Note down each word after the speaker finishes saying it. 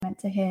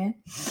to hear.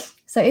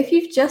 So if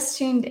you've just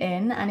tuned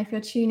in, and if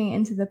you're tuning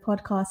into the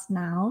podcast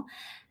now,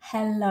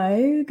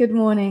 hello, good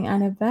morning,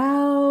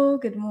 Annabelle.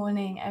 Good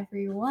morning,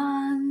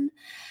 everyone.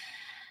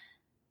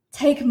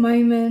 Take a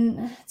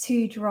moment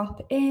to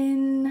drop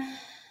in.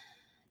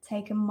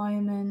 Take a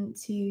moment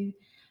to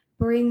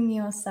bring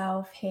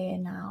yourself here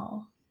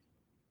now.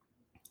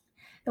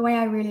 The way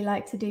I really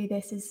like to do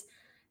this is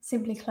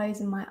simply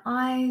closing my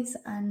eyes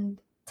and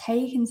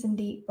taking some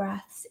deep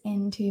breaths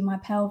into my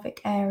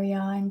pelvic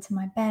area, into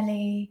my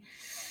belly,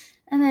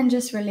 and then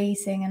just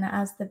releasing. And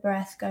as the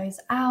breath goes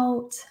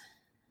out,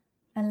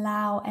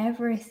 allow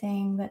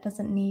everything that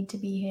doesn't need to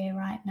be here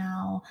right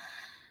now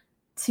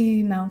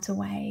to melt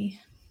away.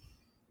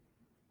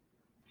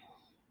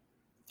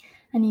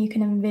 And you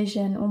can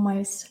envision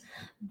almost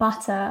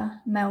butter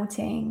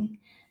melting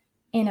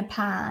in a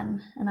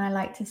pan. And I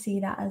like to see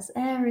that as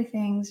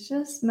everything's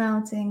just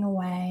melting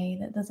away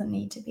that doesn't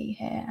need to be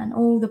here. And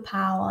all the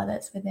power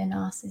that's within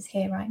us is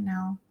here right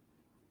now.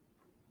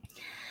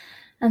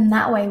 And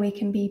that way we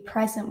can be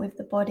present with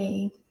the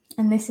body.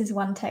 And this is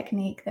one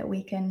technique that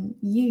we can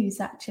use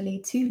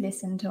actually to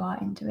listen to our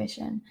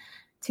intuition,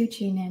 to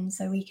tune in,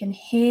 so we can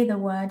hear the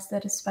words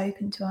that are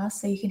spoken to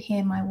us. So you can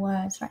hear my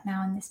words right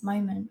now in this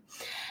moment,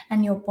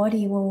 and your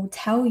body will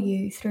tell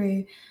you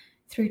through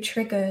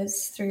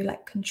triggers, through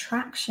like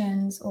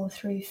contractions, or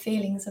through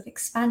feelings of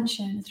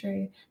expansion,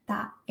 through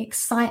that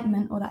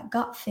excitement or that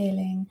gut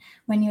feeling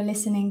when you're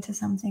listening to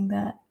something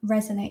that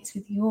resonates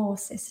with your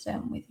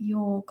system, with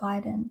your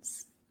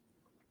guidance.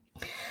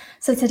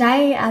 So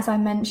today, as I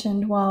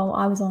mentioned while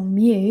I was on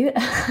mute,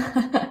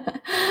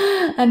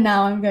 and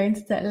now I'm going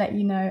to let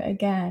you know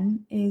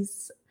again,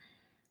 is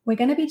we're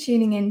going to be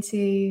tuning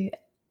into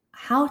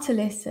how to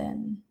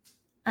listen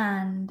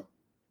and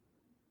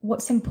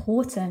what's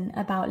important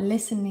about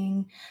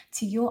listening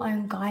to your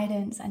own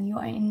guidance and your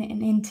own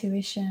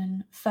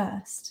intuition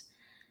first,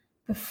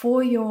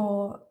 before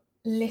you're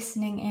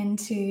listening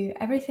into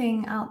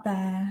everything out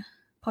there,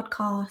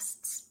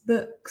 podcasts,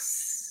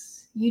 books,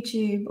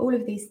 YouTube, all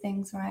of these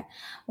things, right?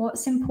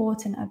 What's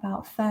important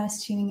about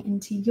first tuning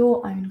into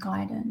your own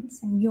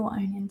guidance and your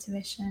own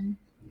intuition.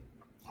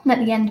 And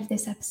at the end of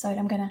this episode,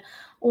 I'm going to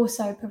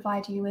also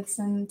provide you with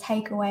some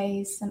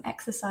takeaways, some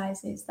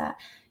exercises that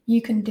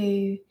you can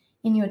do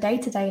in your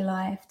day-to-day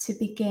life to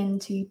begin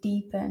to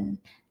deepen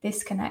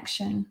this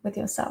connection with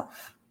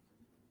yourself.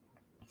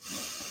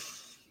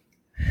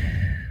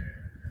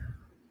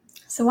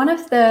 So one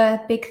of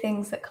the big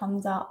things that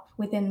comes up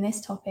within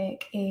this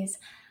topic is,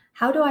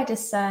 how do I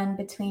discern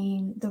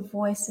between the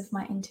voice of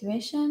my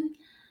intuition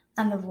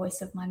and the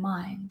voice of my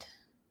mind?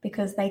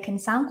 Because they can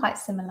sound quite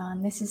similar,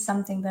 and this is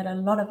something that a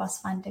lot of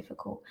us find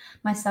difficult,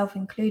 myself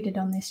included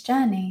on this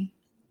journey.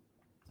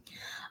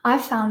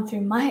 I've found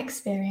through my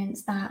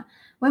experience that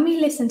when we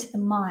listen to the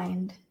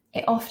mind,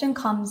 it often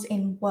comes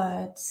in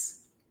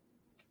words.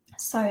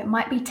 So it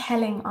might be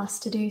telling us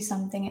to do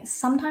something. It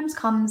sometimes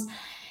comes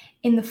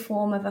in the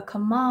form of a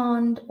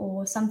command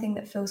or something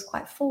that feels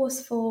quite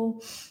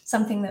forceful,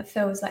 something that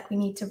feels like we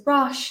need to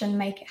rush and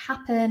make it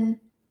happen.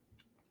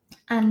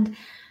 And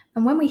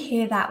when we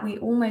hear that, we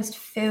almost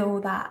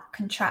feel that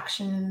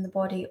contraction in the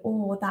body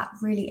or that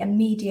really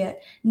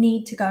immediate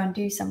need to go and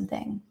do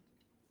something.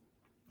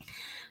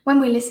 When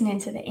we listen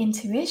into the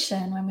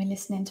intuition, when we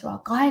listen into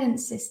our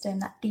guidance system,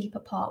 that deeper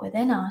part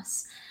within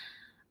us,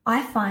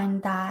 I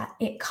find that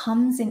it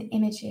comes in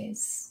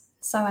images.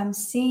 So I'm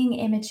seeing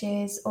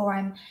images,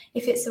 or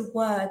if it's a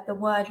word, the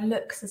word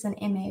looks as an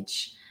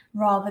image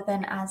rather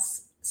than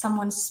as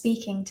someone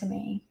speaking to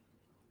me.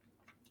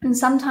 And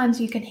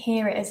sometimes you can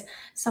hear it as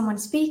someone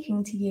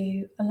speaking to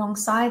you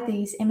alongside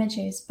these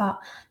images, but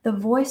the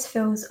voice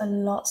feels a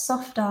lot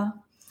softer.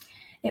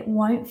 It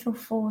won't feel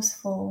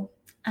forceful.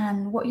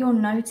 And what you'll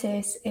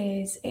notice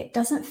is it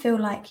doesn't feel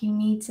like you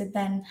need to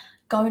then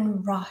go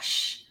and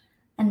rush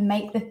and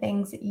make the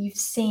things that you've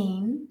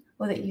seen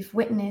or that you've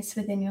witnessed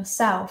within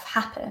yourself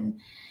happen.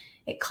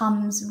 It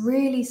comes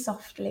really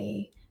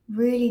softly,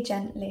 really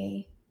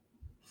gently.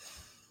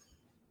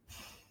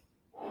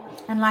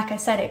 And like I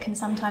said, it can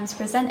sometimes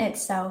present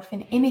itself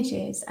in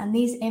images, and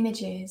these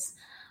images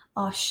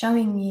are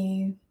showing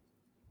you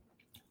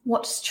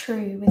what's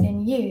true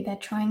within you. They're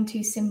trying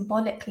to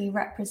symbolically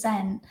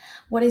represent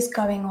what is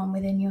going on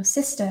within your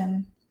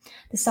system.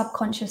 The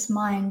subconscious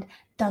mind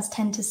does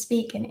tend to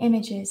speak in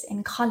images,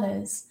 in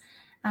colors,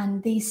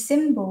 and these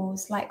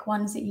symbols, like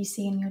ones that you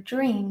see in your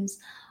dreams,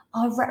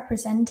 are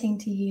representing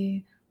to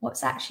you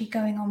what's actually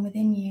going on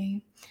within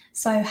you.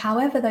 So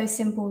however those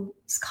symbols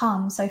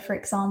come, so for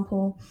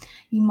example,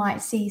 you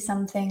might see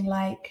something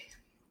like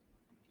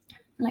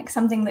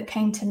something that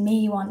came to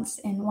me once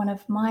in one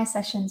of my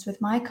sessions with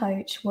my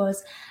coach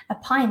was a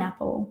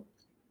pineapple.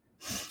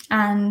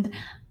 And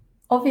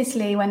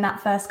obviously when that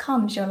first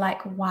comes, you're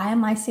like, why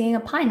am I seeing a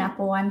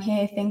pineapple? I'm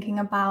here thinking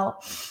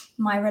about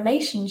my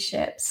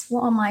relationships.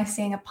 What am I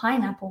seeing a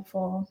pineapple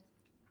for?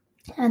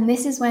 And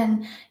this is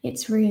when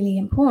it's really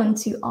important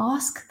to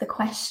ask the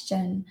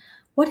question,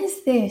 what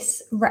is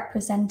this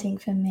representing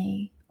for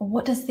me? Or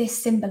what does this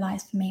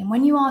symbolize for me? And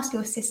when you ask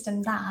your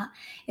system that,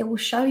 it will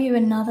show you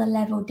another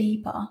level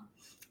deeper.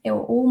 It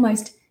will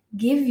almost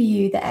give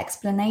you the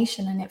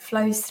explanation, and it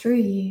flows through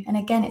you. And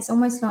again, it's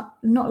almost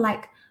not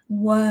like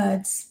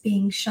words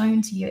being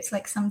shown to you. It's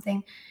like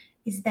something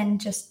is then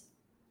just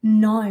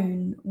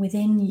known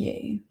within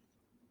you.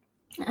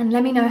 And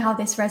let me know how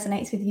this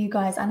resonates with you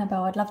guys.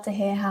 Annabelle, I'd love to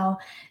hear how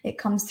it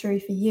comes through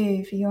for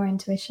you, for your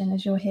intuition,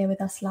 as you're here with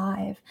us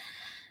live.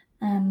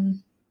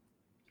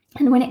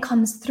 And when it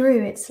comes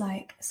through, it's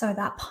like, so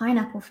that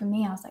pineapple for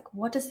me, I was like,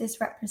 what does this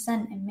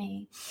represent in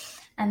me?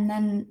 And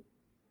then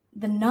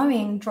the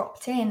knowing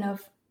dropped in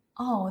of,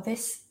 oh,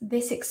 this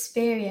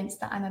experience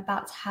that I'm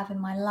about to have in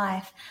my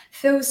life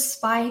feels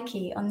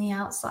spiky on the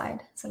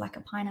outside, so like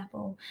a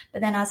pineapple.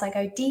 But then as I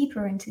go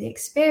deeper into the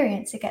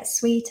experience, it gets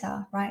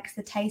sweeter, right? Because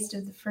the taste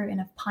of the fruit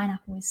in a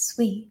pineapple is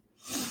sweet.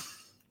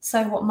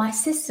 So what my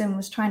system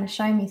was trying to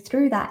show me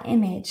through that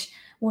image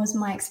was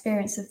my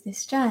experience of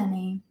this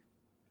journey.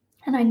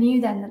 And I knew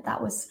then that that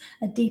was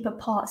a deeper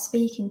part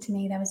speaking to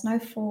me. There was no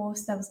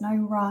force, there was no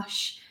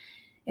rush.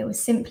 It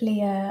was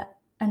simply a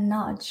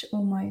nudge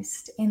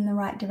almost in the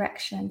right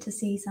direction to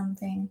see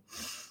something.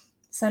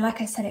 So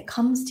like I said, it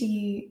comes to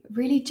you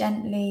really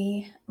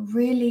gently,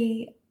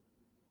 really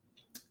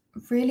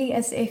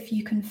as if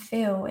you can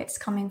feel it's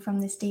coming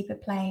from this deeper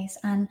place.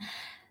 And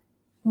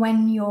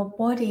when your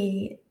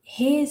body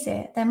hears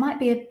it, there might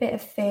be a bit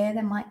of fear,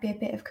 there might be a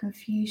bit of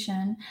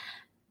confusion,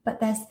 but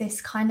there's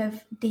this kind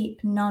of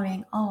deep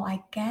knowing, oh,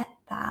 I get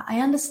that. I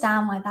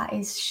understand why that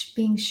is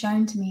being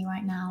shown to me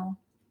right now.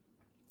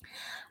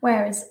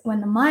 Whereas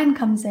when the mind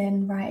comes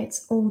in, right,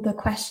 it's all the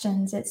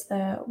questions, it's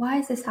the, why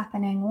is this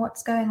happening?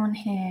 What's going on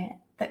here?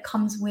 That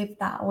comes with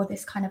that, or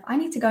this kind of, I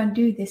need to go and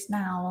do this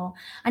now, or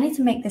I need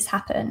to make this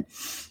happen.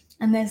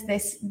 And there's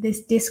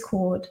this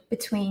discord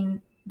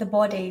between the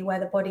body, where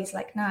the body's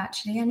like, no,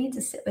 actually, I need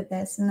to sit with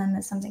this. And then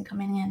there's something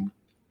coming in.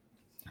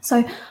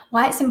 So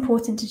why it's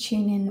important to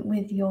tune in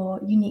with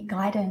your unique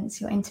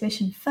guidance, your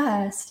intuition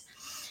first,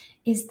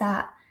 is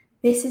that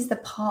this is the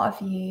part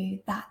of you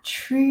that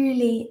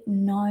truly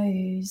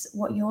knows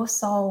what your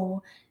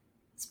soul's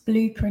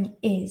blueprint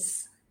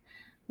is,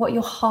 what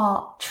your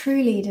heart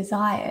truly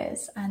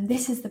desires. And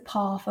this is the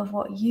path of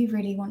what you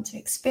really want to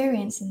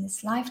experience in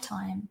this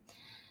lifetime.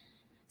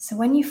 So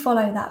when you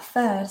follow that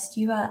first,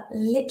 you are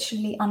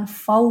literally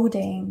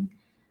unfolding,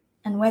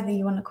 and whether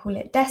you want to call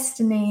it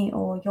destiny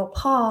or your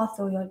path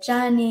or your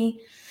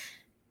journey,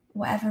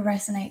 whatever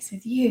resonates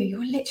with you,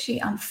 you're literally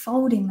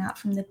unfolding that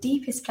from the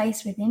deepest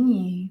place within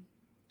you.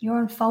 You're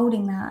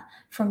unfolding that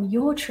from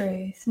your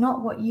truth,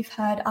 not what you've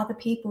heard other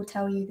people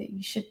tell you that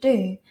you should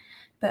do,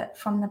 but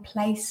from the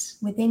place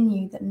within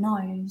you that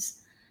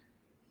knows.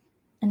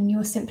 And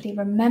you're simply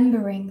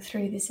remembering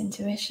through this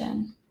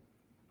intuition.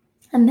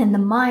 And then the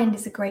mind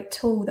is a great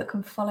tool that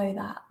can follow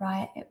that,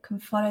 right? It can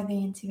follow the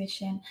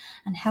intuition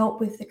and help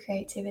with the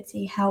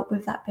creativity, help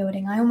with that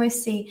building. I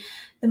almost see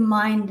the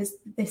mind as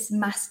this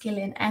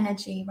masculine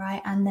energy,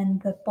 right? And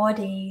then the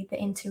body, the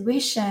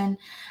intuition,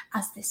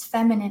 as this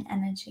feminine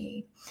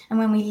energy. And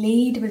when we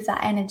lead with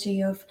that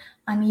energy of,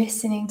 I'm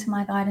listening to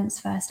my guidance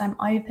first, I'm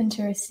open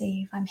to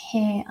receive, I'm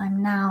here,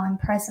 I'm now, I'm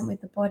present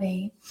with the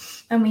body.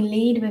 And we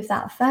lead with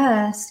that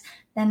first,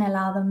 then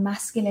allow the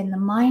masculine, the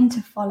mind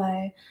to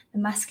follow. The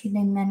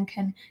masculine then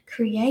can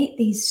create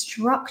these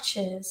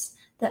structures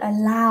that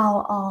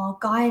allow our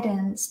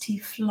guidance to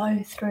flow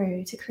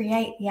through, to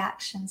create the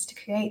actions, to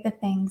create the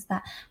things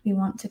that we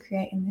want to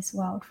create in this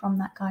world from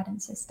that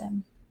guidance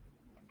system.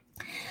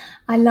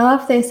 I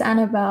love this,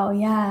 Annabelle.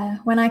 Yeah,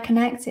 when I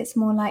connect, it's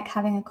more like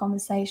having a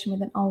conversation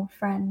with an old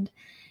friend.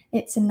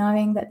 It's a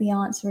knowing that the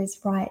answer is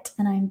right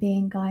and I'm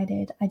being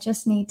guided. I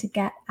just need to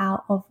get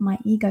out of my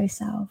ego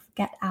self,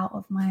 get out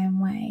of my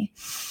own way.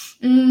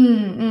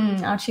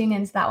 I'll tune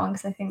into that one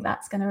because I think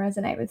that's going to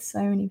resonate with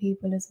so many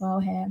people as well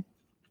here.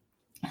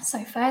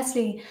 So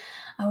firstly,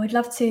 I would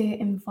love to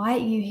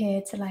invite you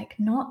here to like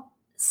not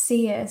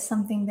see it as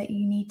something that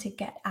you need to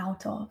get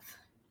out of.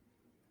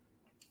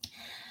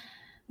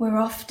 We're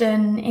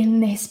often in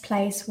this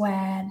place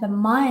where the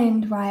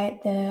mind,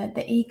 right,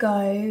 the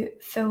ego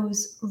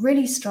feels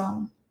really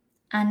strong,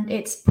 and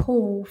its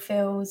pull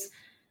feels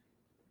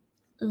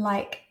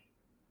like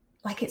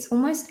it's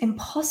almost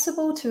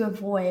impossible to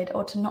avoid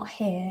or to not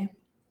hear.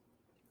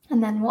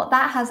 And then what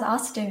that has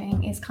us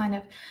doing is kind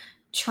of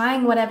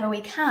trying whatever we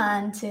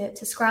can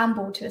to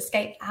scramble, to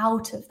escape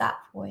out of that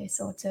voice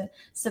or to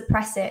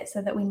suppress it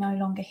so that we no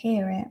longer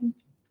hear it.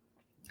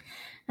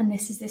 And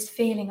this is this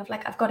feeling of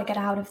like, I've got to get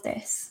out of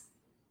this.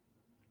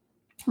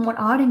 And what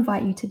I'd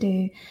invite you to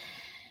do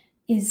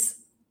is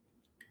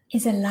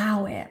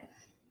allow it.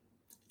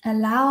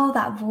 Allow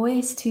that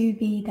voice to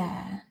be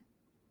there.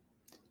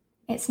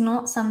 It's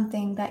not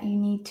something that you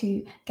need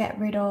to get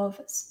rid of,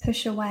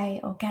 push away,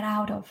 or get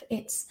out of.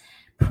 It's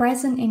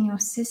present in your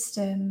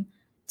system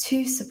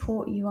to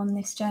support you on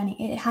this journey.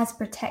 It has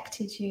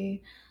protected you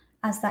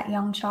as that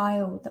young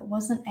child that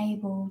wasn't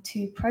able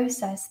to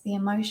process the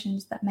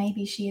emotions that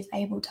maybe she is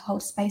able to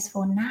hold space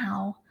for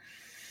now.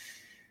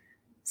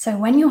 So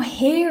when you're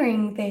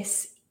hearing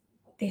this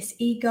this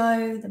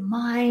ego, the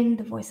mind,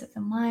 the voice of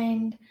the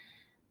mind,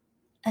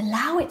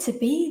 allow it to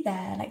be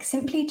there. Like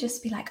simply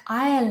just be like,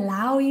 I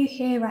allow you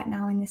here right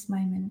now in this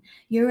moment.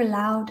 You're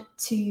allowed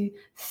to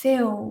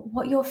feel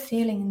what you're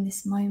feeling in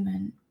this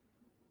moment.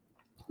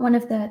 One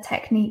of the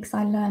techniques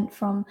I learned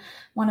from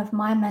one of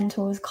my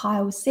mentors,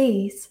 Kyle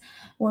Cease,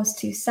 was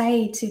to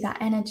say to that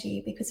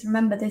energy, because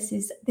remember, this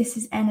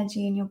is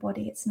energy in your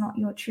body. It's not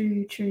your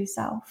true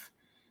self,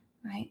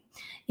 right?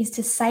 Is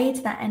to say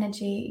to that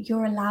energy,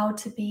 you're allowed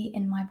to be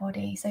in my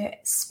body. So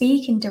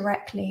speaking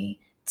directly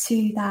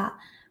to that,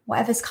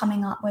 whatever's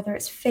coming up, whether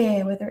it's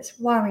fear, whether it's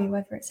worry,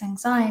 whether it's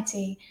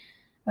anxiety,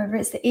 whether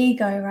it's the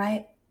ego,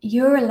 right?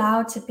 You're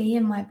allowed to be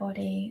in my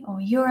body, or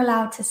you're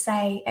allowed to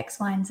say X,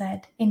 Y, and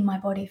Z in my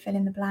body, fill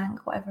in the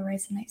blank, whatever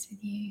resonates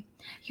with you.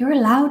 You're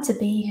allowed to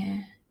be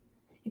here.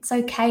 It's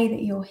okay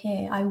that you're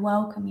here. I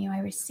welcome you. I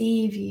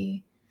receive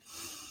you.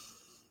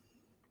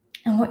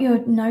 And what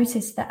you'll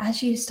notice that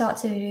as you start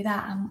to do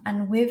that,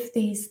 and with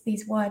these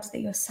words that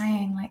you're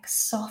saying, like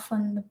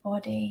soften the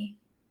body,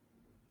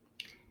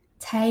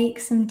 take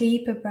some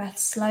deeper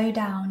breaths, slow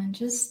down, and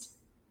just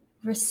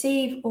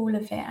receive all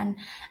of it. And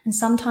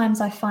sometimes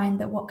I find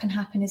that what can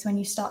happen is when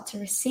you start to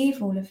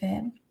receive all of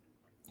it,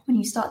 when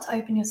you start to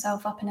open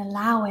yourself up and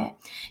allow it,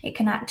 it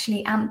can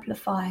actually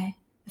amplify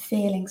the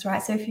feelings,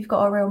 right? So if you've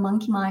got a real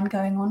monkey mind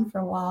going on for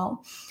a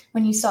while,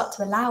 when you start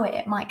to allow it,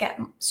 it might get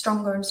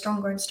stronger and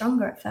stronger and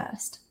stronger at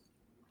first.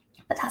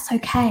 But that's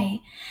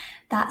okay.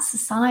 That's a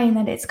sign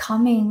that it's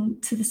coming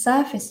to the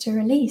surface to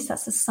release.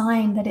 That's a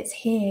sign that it's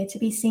here to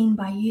be seen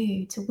by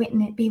you, to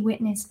be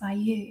witnessed by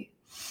you.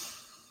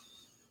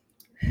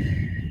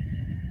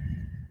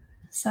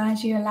 So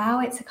as you allow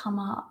it to come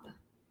up,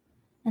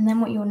 and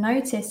then what you'll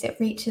notice, it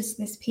reaches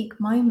this peak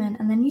moment,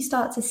 and then you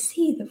start to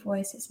see the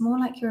voice. It's more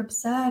like you're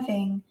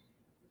observing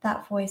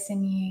that voice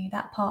in you,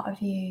 that part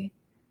of you.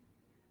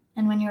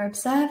 And when you're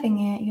observing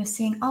it, you're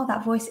seeing, oh,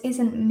 that voice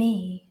isn't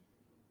me.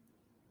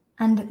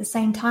 And at the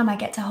same time, I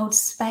get to hold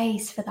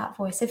space for that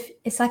voice. If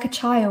it's like a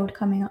child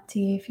coming up to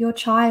you, if your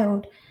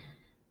child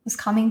was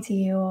coming to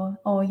you,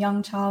 or a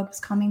young child was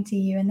coming to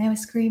you, and they were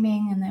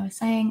screaming and they were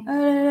saying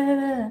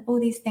all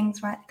these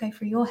things, right, that go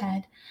through your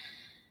head,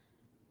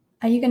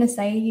 are you going to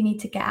say you need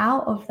to get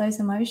out of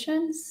those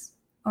emotions,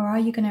 or are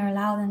you going to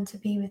allow them to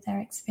be with their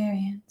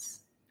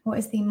experience? What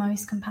is the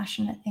most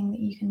compassionate thing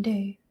that you can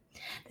do?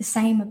 The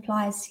same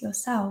applies to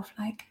yourself.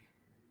 Like,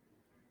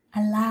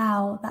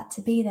 allow that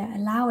to be there.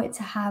 Allow it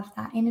to have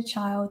that inner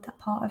child, that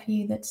part of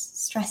you that's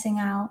stressing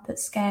out,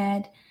 that's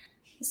scared,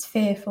 it's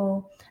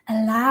fearful.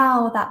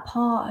 Allow that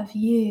part of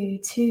you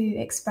to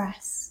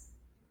express.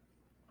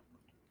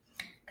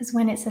 Because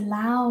when it's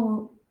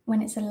allowing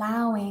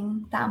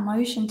that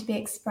emotion to be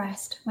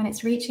expressed, when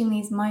it's reaching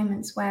these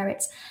moments where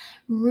it's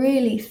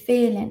really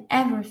feeling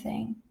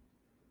everything,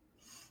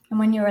 and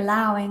when you're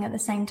allowing, at the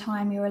same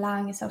time, you're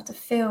allowing yourself to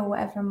feel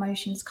whatever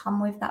emotions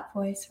come with that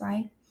voice,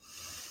 right?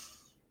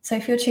 So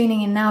if you're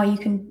tuning in now, you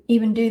can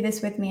even do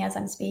this with me as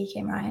I'm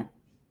speaking, right?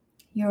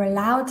 You're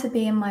allowed to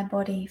be in my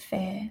body,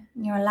 fear.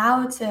 You're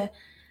allowed to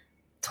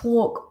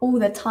talk all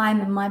the time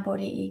in my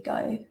body,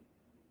 ego.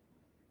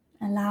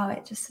 Allow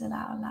it, just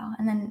allow.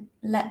 And then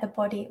let the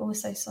body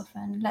also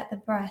soften. Let the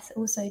breath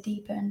also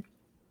deepen.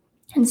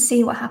 And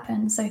see what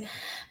happens. So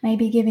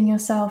maybe giving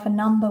yourself a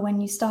number when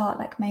you start,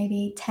 like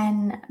maybe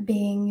 10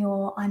 being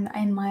I'm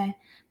in my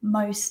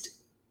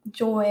most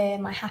joy,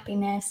 my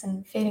happiness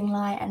and feeling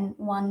light, and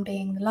 1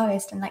 being the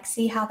lowest. And like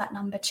see how that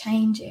number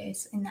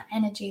changes in that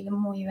energy the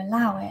more you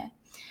allow it.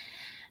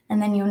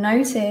 And then you'll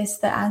notice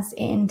that as it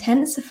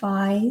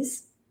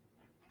intensifies,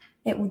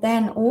 it will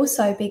then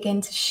also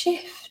begin to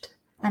shift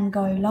and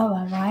go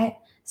lower, right?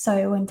 So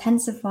it will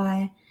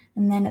intensify,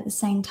 and then at the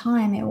same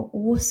time, it will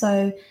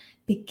also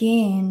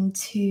begin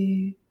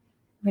to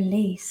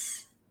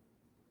release,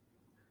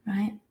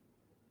 right?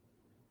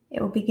 It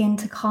will begin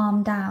to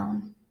calm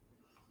down.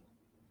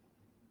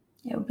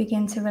 It will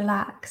begin to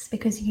relax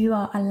because you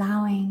are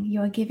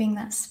giving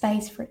that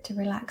space for it to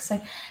relax. So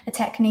a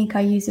technique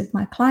I use with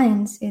my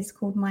clients is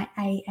called my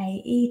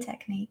AAE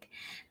technique.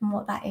 And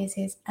what that is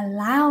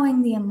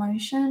allowing the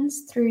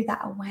emotions through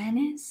that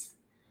awareness,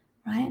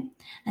 right?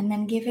 And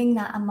then giving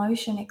that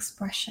emotion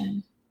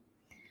expression.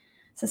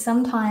 So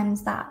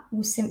sometimes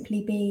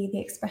the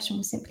expression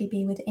will simply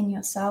be within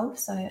yourself.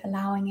 So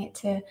allowing it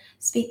to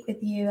speak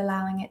with you,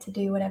 allowing it to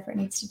do whatever it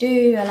needs to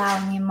do,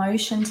 allowing the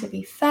emotion to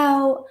be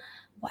felt,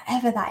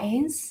 whatever that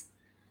is.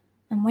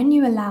 And when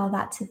you allow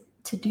that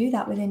to do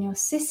that within your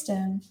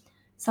system,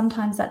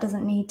 sometimes that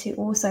doesn't need to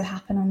also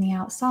happen on the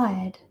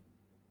outside.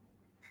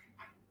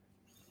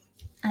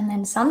 And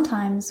then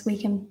sometimes we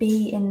can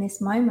be in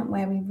this moment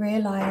where we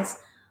realize,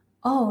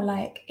 oh,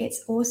 like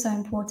it's also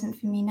important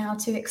for me now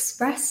to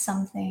express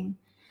something.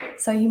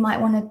 So you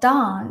might want to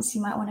dance,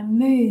 you might want to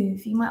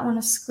move, you might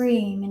want to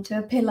scream into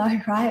a pillow,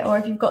 right? Or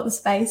if you've got the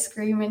space,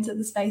 scream into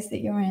the space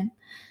that you're in.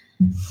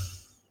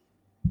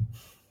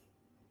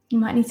 You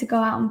might need to go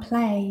out and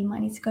play. You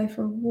might need to go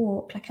for a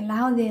walk. Like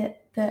allow the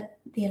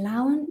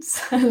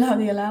allowance, allow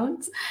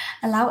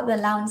what the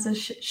allowance has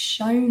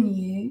shown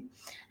you,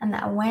 and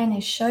that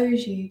awareness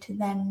shows you to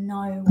then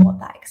know what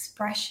that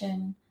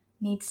expression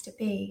needs to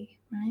be,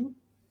 right?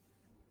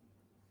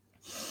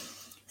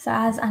 So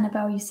as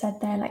Annabelle, you said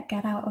there, like,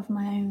 get out of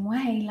my own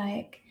way,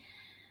 like,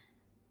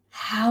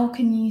 how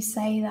can you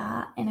say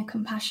that in a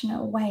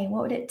compassionate way?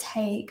 What would it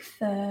take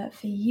for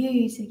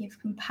you to give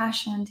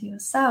compassion to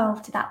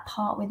yourself, to that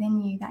part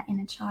within you, that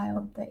inner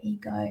child, the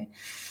ego,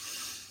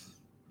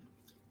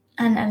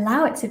 and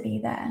allow it to be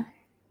there?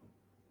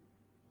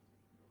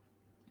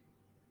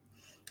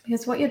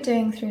 Because what you're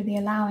doing through the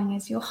allowing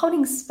is you're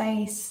holding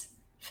space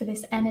for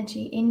this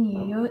energy in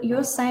you.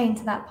 You're saying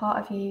to that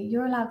part of you,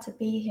 you're allowed to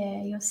be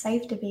here, you're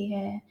safe to be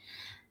here.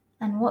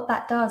 And what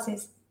that does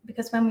is,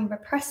 because when we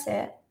repress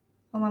it,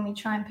 or when we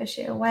try and push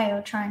it away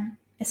or try and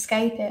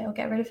escape it or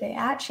get rid of it, it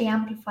actually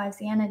amplifies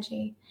the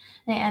energy,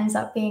 and it ends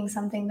up being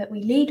something that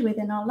we lead with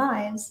in our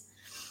lives.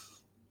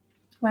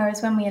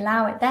 Whereas when we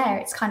allow it there,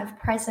 it's kind of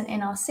present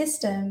in our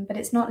system, but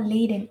it's not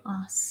leading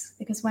us.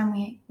 Because when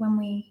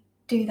we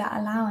do that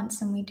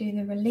allowance and we do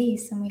the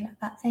release and we let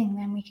that thing,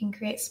 then we can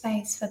create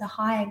space for the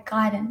higher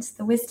guidance,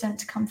 the wisdom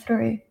to come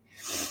through.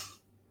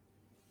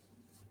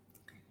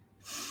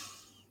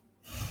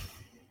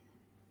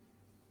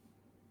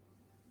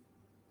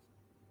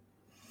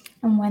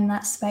 And when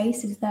that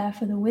space is there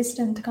for the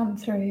wisdom to come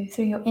through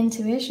your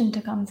intuition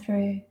to come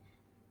through,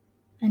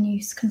 and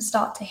you can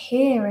start to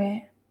hear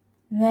it,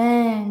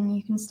 then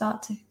you can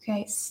start to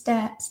take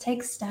steps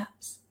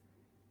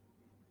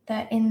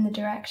that are in the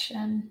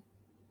direction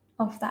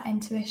of that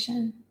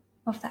intuition,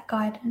 of that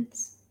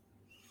guidance.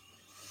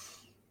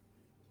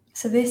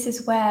 So this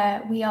is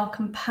where we are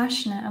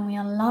compassionate and we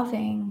are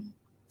loving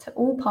to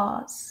all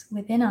parts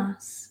within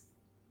us.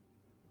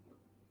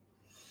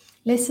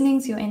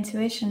 Listening to your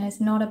intuition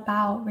is not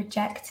about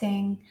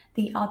rejecting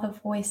the other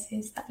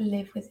voices that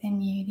live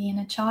within you, the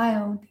inner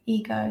child, the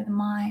ego, the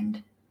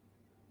mind.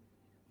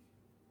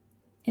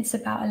 It's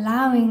about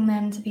allowing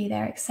them to be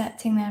there,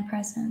 accepting their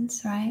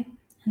presence, right?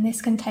 And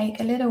this can take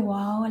a little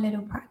while, a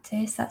little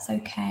practice, that's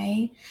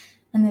okay.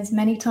 And there's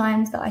many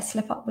times that I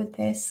slip up with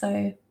this.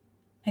 So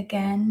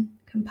again,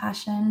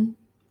 compassion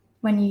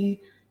when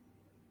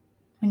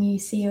you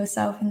see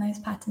yourself in those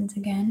patterns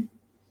again.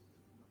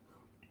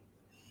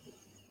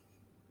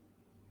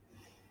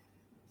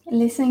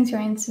 Listening to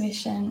your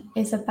intuition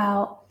is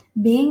about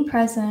being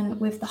present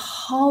with the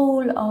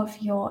whole of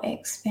your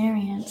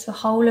experience, the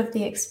whole of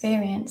the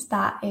experience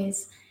that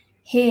is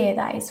here,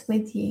 that is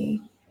with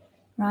you,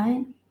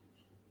 right?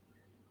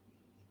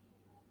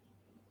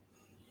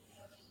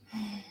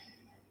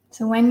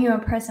 So when you are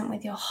present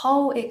with your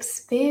whole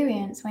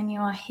experience, when you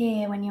are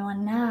here, when you are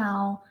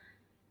now,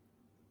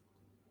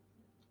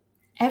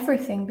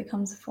 everything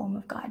becomes a form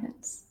of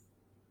guidance.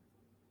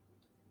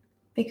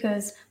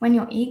 Because when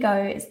your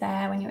ego is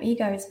there, when your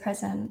ego is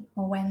present,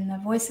 or when the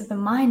voice of the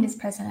mind is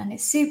present and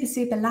it's super,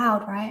 super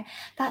loud, right?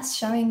 That's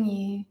showing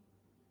you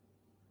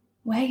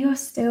where you're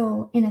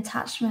still in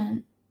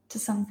attachment to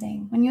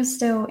something, when you're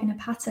still in a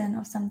pattern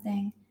of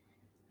something.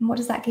 And what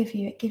does that give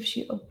you? It gives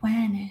you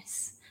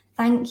awareness.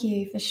 Thank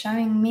you for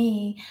showing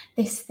me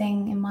this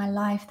thing in my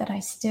life that I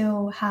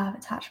still have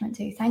attachment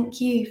to. Thank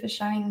you for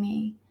showing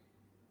me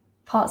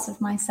parts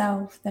of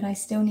myself that I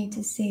still need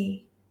to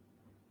see.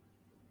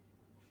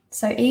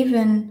 So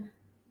even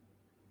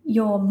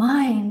your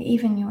mind,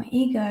 even your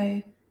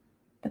ego,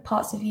 the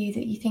parts of you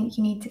that you think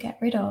you need to get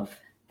rid of,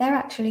 they're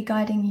actually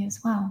guiding you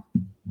as well,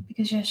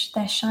 because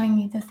they're showing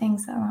you the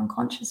things that are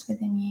unconscious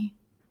within you.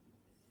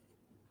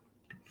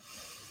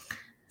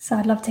 So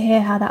I'd love to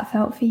hear how that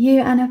felt for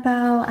you,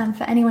 Annabelle. And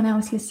for anyone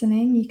else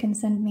listening, you can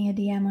send me a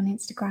DM on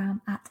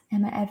Instagram at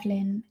Emma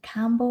Evelyn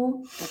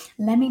Campbell.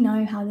 Let me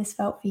know how this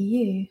felt for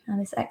you, how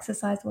this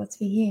exercise was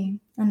for you.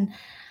 And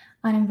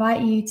I'd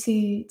invite you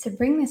to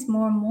bring this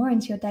more and more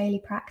into your daily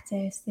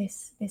practice,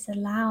 this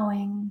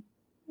allowing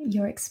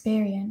your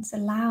experience,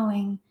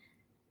 allowing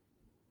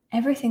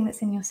everything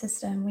that's in your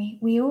system.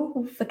 We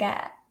all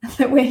forget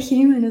that we're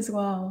human as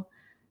well,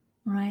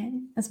 right?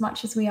 As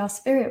much as we are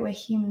spirit, we're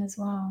human as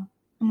well.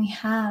 And we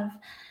have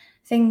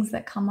things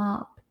that come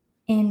up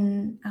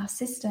in our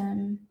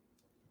system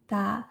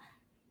that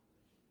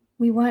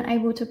we weren't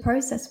able to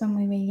process when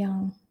we were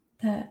young,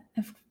 that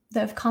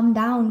have come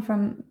down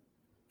from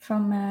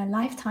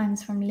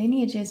lifetimes, from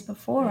lineages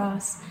before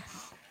us.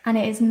 And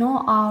it is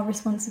not our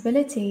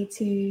responsibility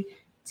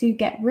to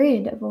get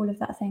rid of all of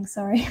that thing.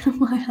 Sorry,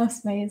 my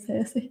housemate is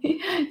here, so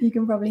you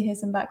can probably hear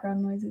some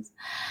background noises.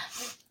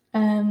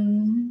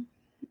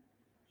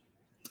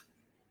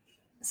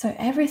 So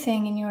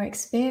everything in your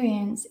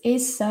experience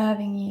is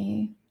serving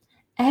you.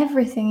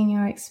 Everything in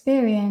your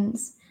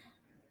experience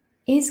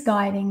is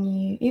guiding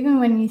you, even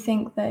when you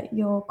think that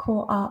you're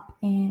caught up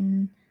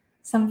in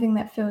something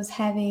that feels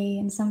heavy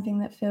and something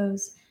that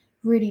feels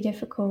really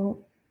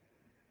difficult.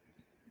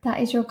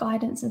 That is your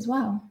guidance as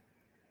well.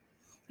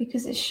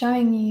 because it's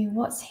showing you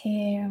what's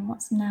here and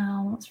what's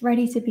now, what's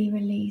ready to be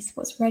released,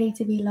 what's ready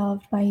to be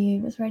loved by you,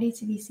 what's ready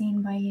to be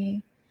seen by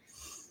you.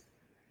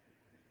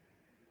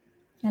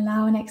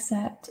 Allow and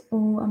accept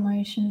all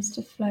emotions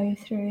to flow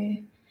through.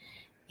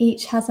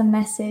 Each has a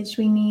message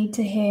we need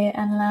to hear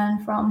and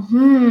learn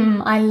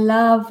from. I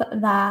love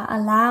that.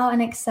 Allow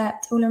and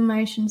accept all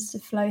emotions to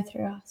flow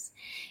through us.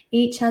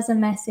 Each has a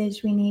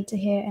message we need to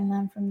hear and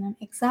learn from them.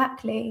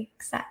 Exactly.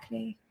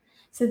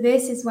 So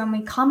this is when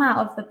we come out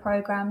of the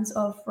programs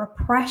of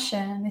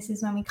repression. This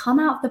is when we come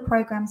out of the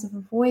programs of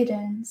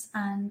avoidance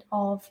and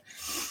of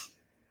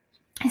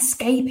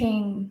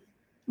escaping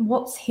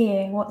what's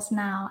here, what's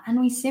now,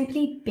 and we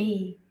simply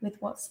be with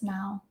what's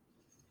now.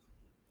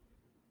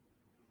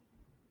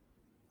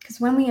 Because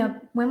when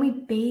we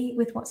be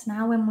with what's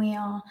now, when we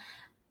are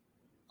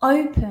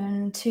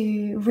open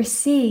to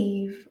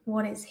receive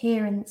what is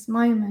here in this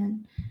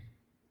moment,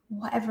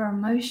 whatever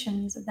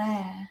emotions are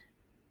there,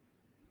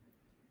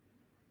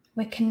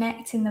 we're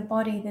connecting the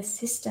body, the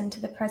system to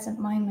the present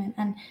moment.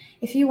 And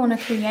if you want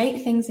to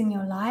create things in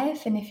your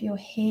life, and if you're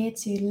here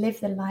to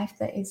live the life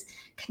that is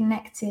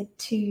connected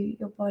to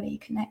your body,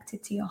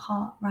 connected to your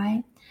heart,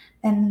 right?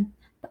 Then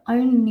the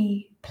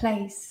only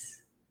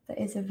place that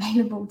is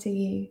available to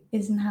you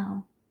is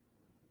now.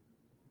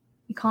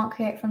 You can't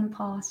create from the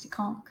past, you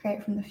can't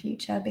create from the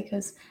future,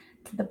 because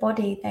to the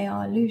body, they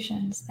are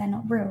illusions, they're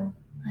not real,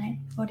 right?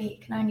 The body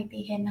can only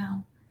be here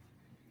now.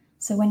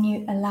 So when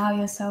you allow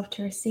yourself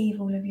to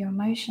receive all of your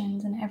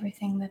emotions and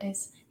everything that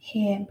is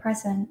here and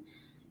present,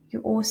 you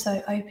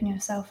also open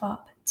yourself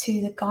up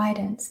to the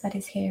guidance that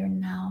is here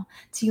and now,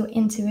 to your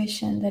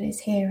intuition that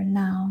is here and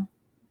now.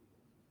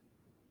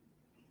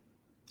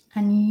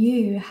 And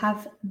you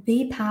have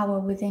the power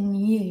within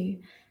you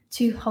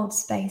to hold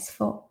space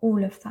for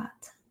all of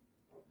that.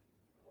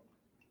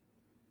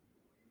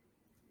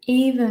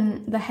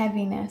 Even the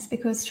heaviness,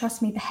 because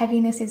trust me, the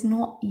heaviness is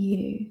not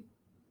you.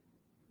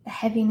 The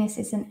heaviness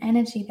is an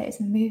energy that is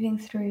moving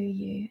through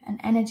you, an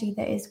energy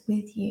that is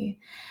with you.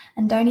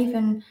 And don't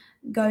even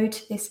go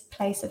to this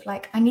place of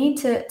like, I need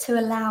to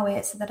allow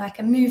it so that I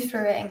can move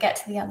through it and get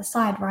to the other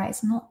side, right?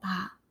 It's not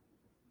that.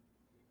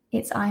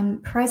 It's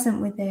I'm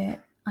present with it.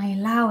 I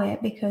allow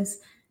it, because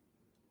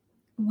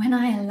when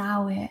I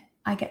allow it,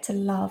 I get to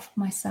love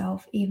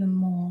myself even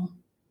more.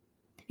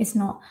 It's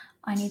not,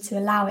 I need to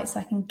allow it so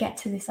I can get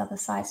to this other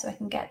side, so I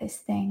can get this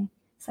thing.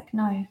 It's like,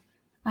 no,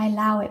 I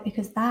allow it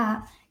because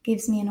that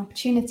gives me an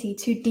opportunity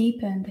to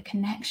deepen the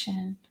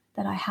connection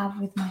that I have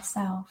with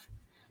myself,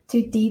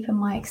 to deepen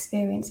my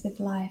experience with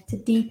life, to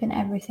deepen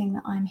everything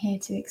that I'm here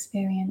to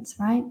experience,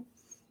 right?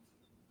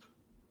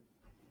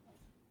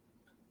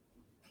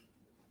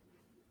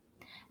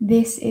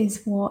 This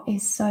is what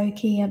is so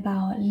key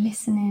about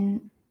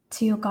listening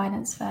to your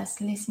guidance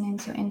first, listening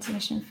to your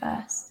intuition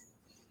first,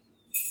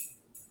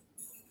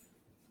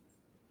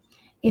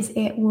 is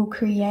it will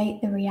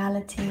create the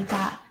reality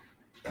that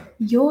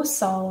your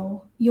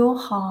soul, your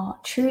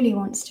heart truly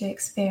wants to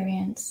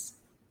experience.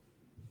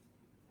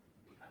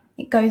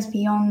 It goes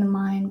beyond the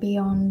mind,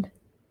 beyond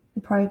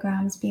the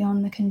programs,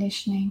 beyond the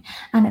conditioning.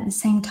 And at the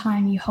same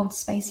time, you hold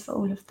space for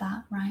all of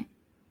that, right?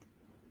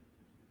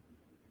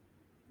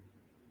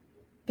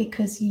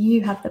 Because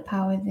you have the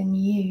power within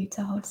you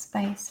to hold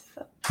space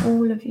for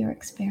all of your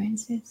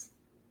experiences.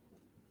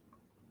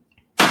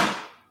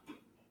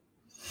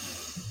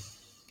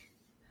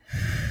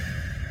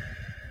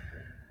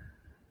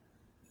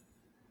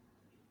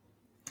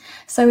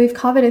 So we've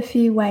covered a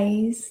few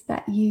ways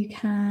that you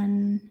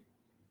can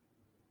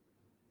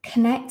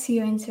connect to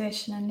your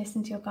intuition and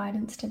listen to your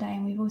guidance today.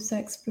 And we've also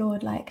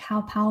explored like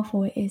how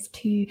powerful it is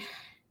to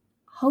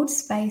hold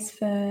space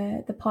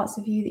for the parts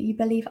of you that you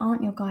believe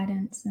aren't your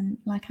guidance. And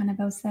like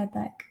Annabelle said,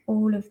 like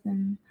all of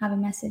them have a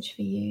message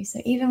for you. So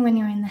even when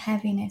you're in the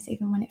heaviness,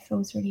 even when it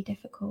feels really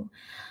difficult,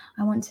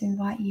 I want to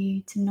invite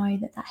you to know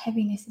that that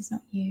heaviness is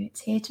not you. It's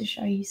here to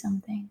show you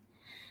something.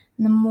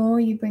 And the more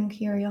you bring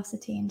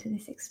curiosity into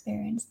this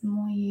experience, the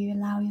more you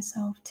allow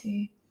yourself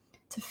to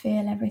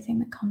feel everything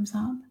that comes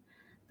up,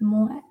 the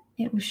more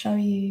it will show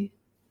you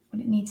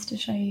what it needs to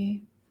show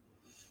you.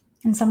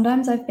 And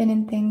sometimes I've been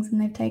in things and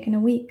they've taken a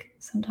week,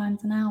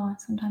 sometimes an hour,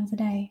 sometimes a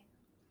day.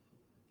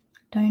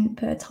 Don't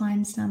put a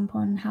timestamp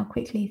on how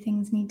quickly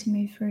things need to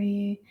move through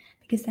you,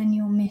 because then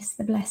you'll miss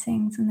the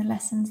blessings and the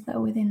lessons that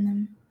are within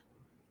them.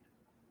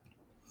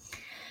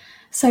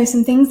 So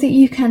some things that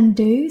you can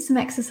do, some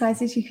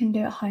exercises you can do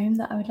at home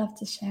that I would love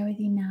to share with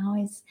you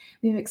now is,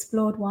 we've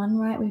explored one,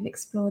 right? We've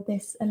explored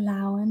this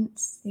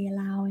allowance, the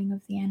allowing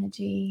of the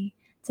energy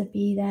to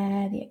be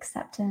there, the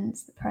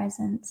acceptance, the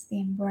presence,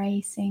 the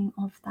embracing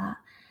of that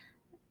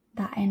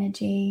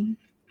energy,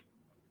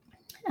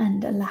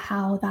 and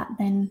how that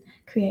then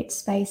creates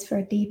space for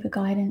a deeper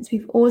guidance.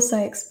 We've also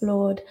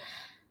explored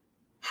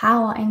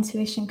how our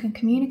intuition can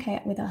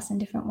communicate with us in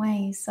different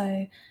ways.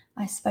 So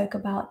I spoke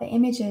about the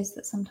images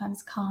that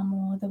sometimes come,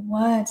 or the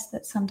words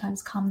that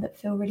sometimes come that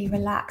feel really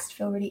relaxed,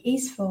 feel really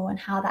easeful, and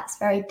how that's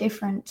very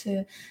different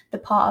to the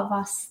part of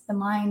us, the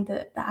mind,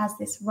 that has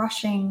this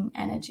rushing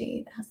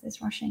energy, that has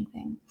this rushing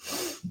thing.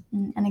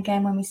 And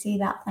again, when we see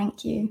that,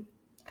 thank you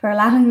for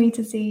allowing me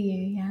to see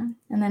you. Yeah.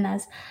 And then,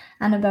 as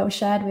Annabelle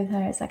shared with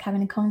her, it's like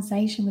having a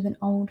conversation with an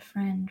old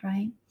friend,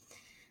 right?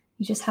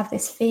 You just have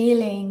this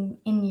feeling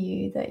in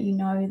you that you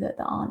know that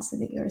the answer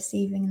that you're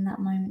receiving in that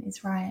moment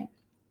is right.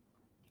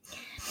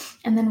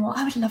 And then what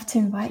I would love to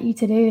invite you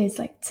to do is,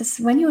 like,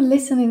 when you're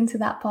listening to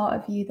that part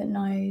of you that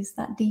knows,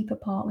 that deeper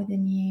part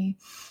within you,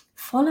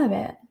 follow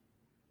it.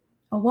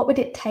 Or what would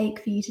it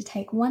take for you to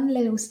take one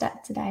little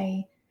step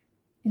today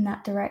in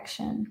that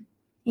direction?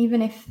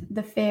 Even if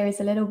the fear is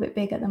a little bit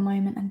big at the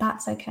moment, and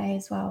that's okay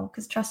as well,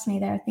 because trust me,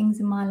 there are things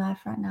in my life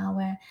right now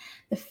where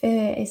the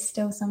fear is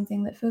still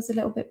something that feels a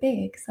little bit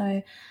big. So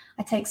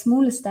I take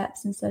smaller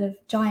steps instead of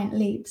giant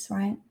leaps,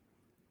 right?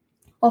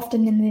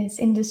 Often in this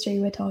industry,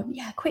 we're told,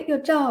 yeah, quit your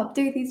job,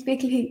 do these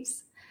big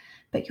leaps.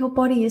 But your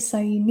body is so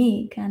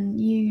unique, and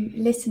you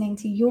listening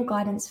to your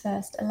guidance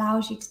first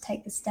allows you to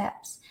take the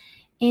steps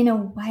in a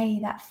way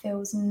that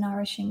feels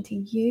nourishing to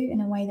you, in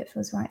a way that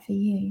feels right for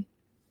you.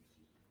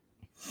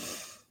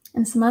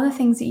 And some other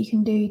things that you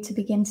can do to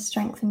begin to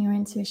strengthen your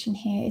intuition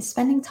here is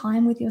spending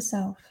time with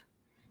yourself.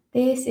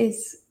 This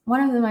is one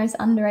of the most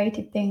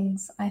underrated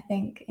things, I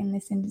think, in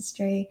this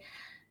industry.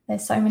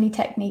 There's so many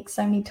techniques,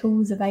 so many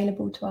tools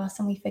available to us,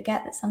 and we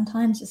forget that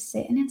sometimes just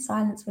sitting in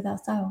silence with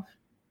ourselves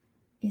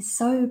is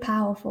so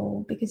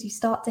powerful, because you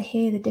start to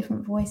hear the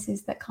different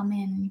voices that come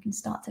in, and you can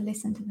start to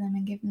listen to them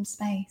and give them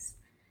space.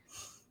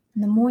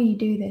 And the more you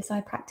do this,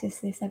 I practice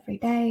this every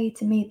day.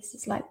 To me, this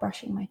is like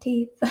brushing my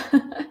teeth.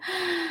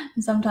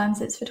 And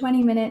sometimes it's for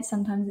 20 minutes,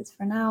 sometimes it's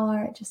for an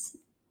hour.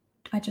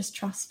 I just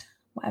trust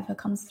whatever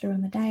comes through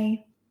on the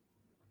day.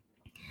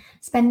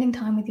 Spending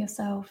time with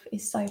yourself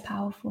is so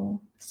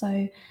powerful.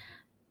 So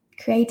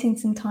creating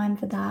some time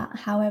for that,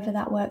 however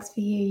that works for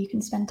you. You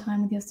can spend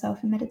time with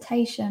yourself in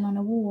meditation, on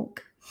a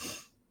walk.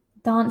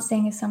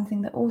 Dancing is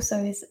something that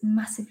also is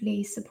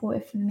massively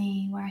supportive for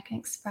me, where I can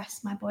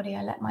express my body.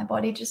 I let my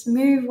body just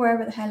move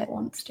wherever the hell it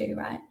wants to,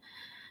 right?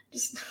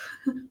 Just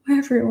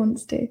wherever it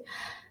wants to.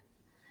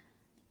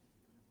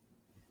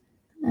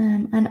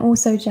 And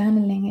also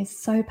journaling is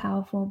so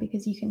powerful,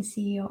 because you can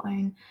see your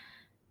own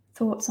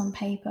thoughts on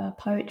paper.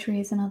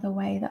 Poetry is another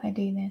way that I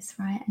do this,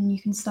 right? And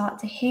you can start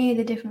to hear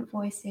the different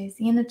voices,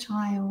 the inner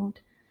child,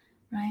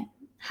 right?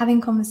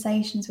 Having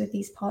conversations with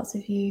these parts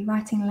of you,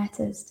 writing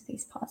letters to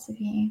these parts of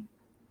you.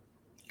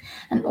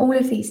 And all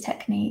of these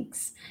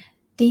techniques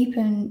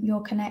deepen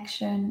your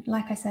connection,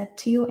 like I said,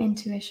 to your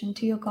intuition,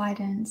 to your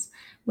guidance,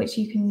 which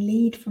you can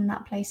lead from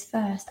that place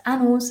first.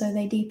 And also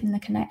they deepen the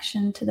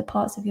connection to the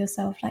parts of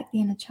yourself, like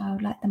the inner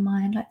child, like the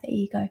mind, like the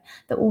ego,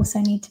 that also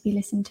need to be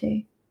listened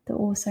to, that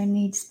also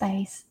need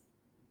space.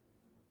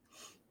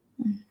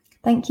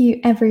 Thank you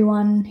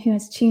everyone who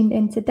has tuned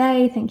in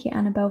today. Thank you,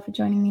 Annabelle, for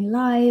joining me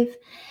live.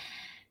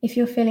 If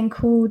you're feeling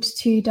called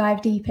to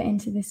dive deeper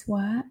into this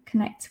work,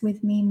 connect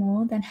with me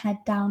more, then head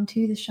down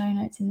to the show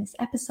notes in this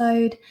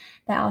episode.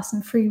 There are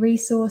some free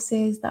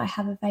resources that I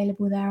have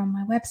available there on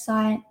my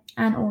website,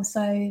 and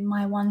also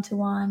my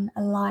one-to-one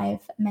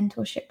live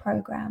mentorship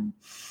program.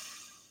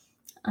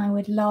 I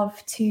would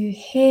love to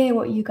hear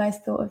what you guys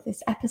thought of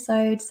this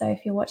episode. So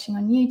if you're watching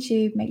on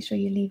YouTube, make sure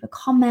you leave a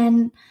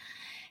comment.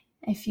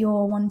 If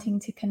you're wanting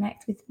to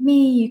connect with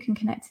me, you can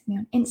connect with me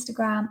on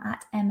Instagram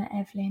at Emma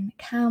Evelyn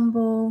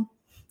Campbell.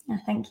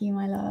 Thank you,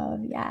 my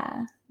love.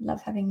 Yeah,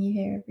 love having you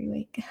here every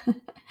week.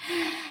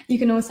 You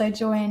can also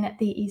join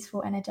the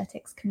Easeful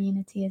Energetics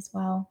community as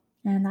well,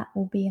 and that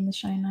will be in the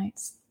show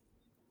notes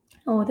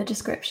or the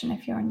description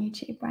if you're on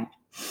YouTube, right?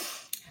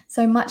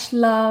 So much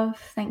love.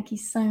 Thank you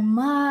so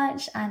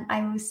much, and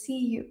I will see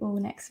you all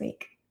next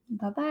week.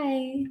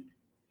 Bye-bye.